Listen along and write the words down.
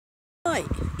Hi,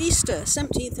 Easter,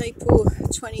 17th April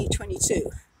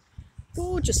 2022.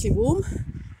 Gorgeously warm,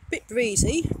 bit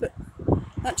breezy, but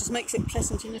that just makes it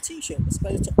pleasant in a t-shirt as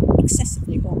opposed to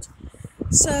excessively hot.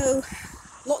 So,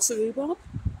 lots of rhubarb.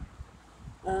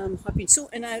 I've been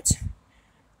sorting out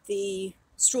the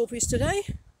strawberries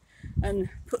today and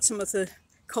put some of the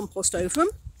compost over them.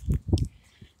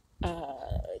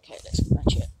 Okay, let's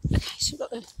match it. Okay, so we've got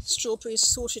the strawberries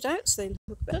sorted out so they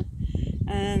look better.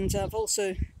 And I've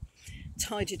also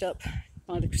tidied up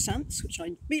by the chrysanthemums, which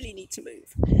I really need to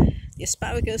move. The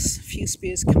asparagus, a few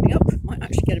spears coming up, might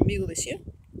actually get a meal this year.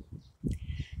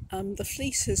 The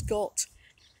fleece has got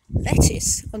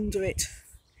lettuce under it,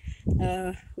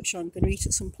 which I'm going to eat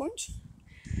at some point.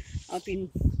 You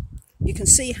can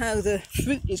see how the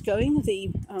fruit is going.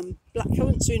 The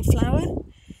blackcurrants are in flower,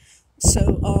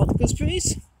 so are the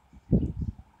gooseberries.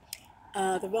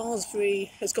 The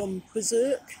raspberry has gone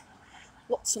berserk,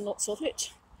 lots and lots of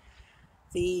it.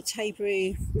 The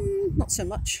tayberry, not so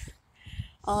much.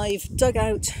 I've dug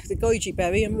out the goji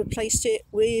berry and replaced it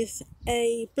with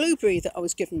a blueberry that I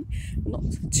was given. I'm not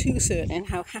too certain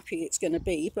how happy it's going to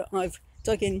be, but I've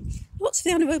dug in lots of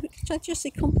the anaerobic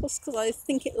digested compost because I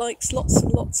think it likes lots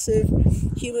and lots of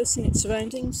humus in its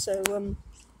surroundings. So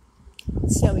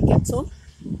let's see how it gets on.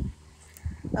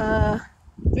 There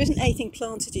isn't anything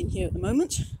planted in here at the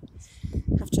moment.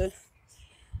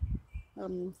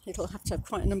 It'll have to have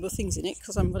quite a number of things in it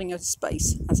because I'm running out of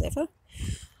space, as ever.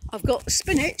 I've got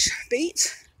spinach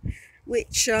beet,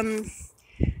 which has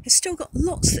still got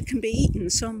lots that can be eaten,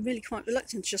 so I'm really quite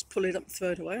reluctant to just pull it up and throw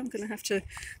it away. I'm going to have to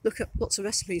look up lots of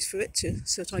recipes for it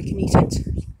so that I can eat it.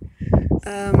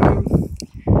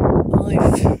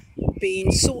 I've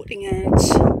been sorting out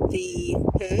the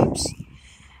herbs,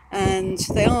 and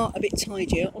they are a bit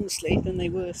tidier, honestly, than they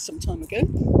were some time ago.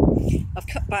 I've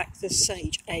cut back the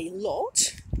sage a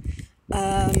lot.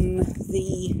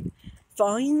 The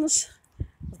vines,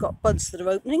 I've got buds that are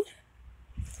opening.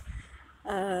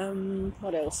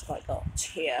 What else have I got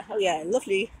here? Oh yeah,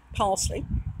 lovely parsley.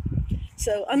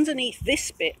 So underneath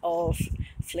this bit of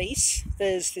fleece,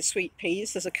 there's the sweet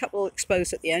peas. There's a couple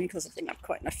exposed at the end because I didn't have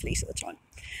quite enough fleece at the time.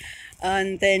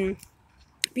 And then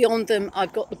beyond them,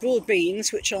 I've got the broad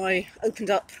beans, which I opened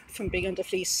up from being under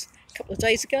fleece a couple of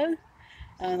days ago.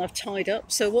 And I've tied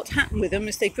up. So what happened with them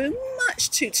is they grew much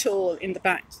too tall in the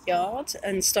backyard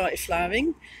and started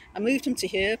flowering. I moved them to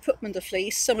here, put them under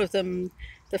fleece. Some of them,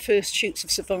 the first shoots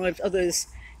have survived, others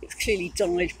it's clearly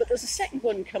died. But there's a second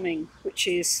one coming, which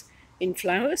is in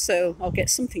flower, so I'll get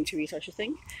something to eat, I should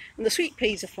think. And the sweet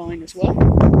peas are fine as well.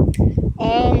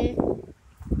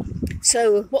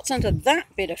 So what's under that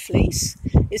bit of fleece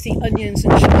is the onions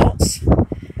and shallots.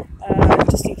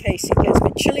 Just in case it gets a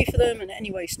bit chilly for them and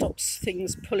anyway stops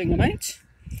things pulling them out.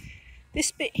 This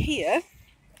bit here,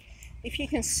 if you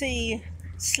can see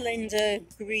slender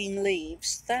green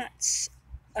leaves, that's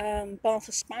Bath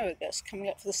asparagus coming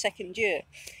up for the second year.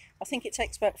 I think it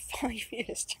takes about 5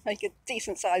 years to make a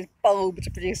decent sized bulb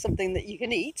to produce something that you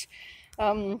can eat.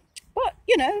 But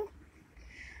you know,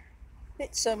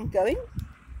 it's going.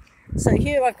 So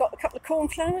here I've got a couple of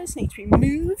cornflowers need to be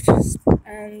moved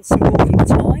and some walking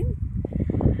time.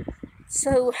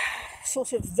 So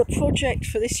sort of the project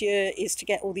for this year is to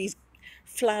get all these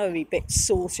flowery bits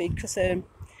sorted because there's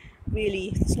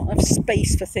not enough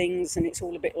space for things and it's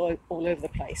all a bit all over the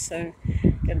place. So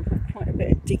I'm going to have quite a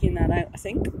bit of digging that out, I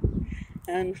think.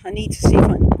 And I need to see if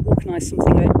I can organise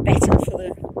something a bit better for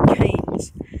the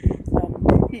canes.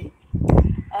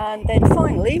 And then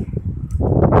finally,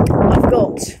 I've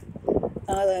got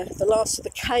the last of the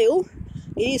kale.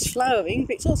 It is flowering,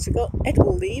 but it's also got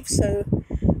edible leaves, so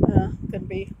I'm going to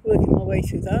be working my way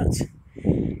through that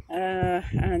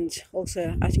and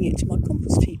also adding it to my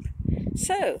compost heap.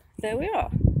 So there we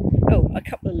are. Oh, a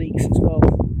couple of leeks as well.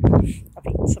 I've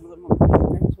eaten some of them on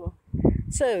there as well.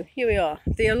 So here we are,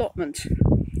 the allotment.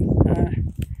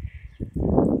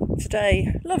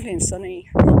 Today, lovely and sunny,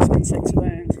 lots of insects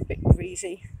around, a bit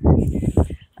breezy,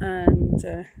 and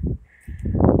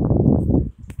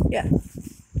yeah.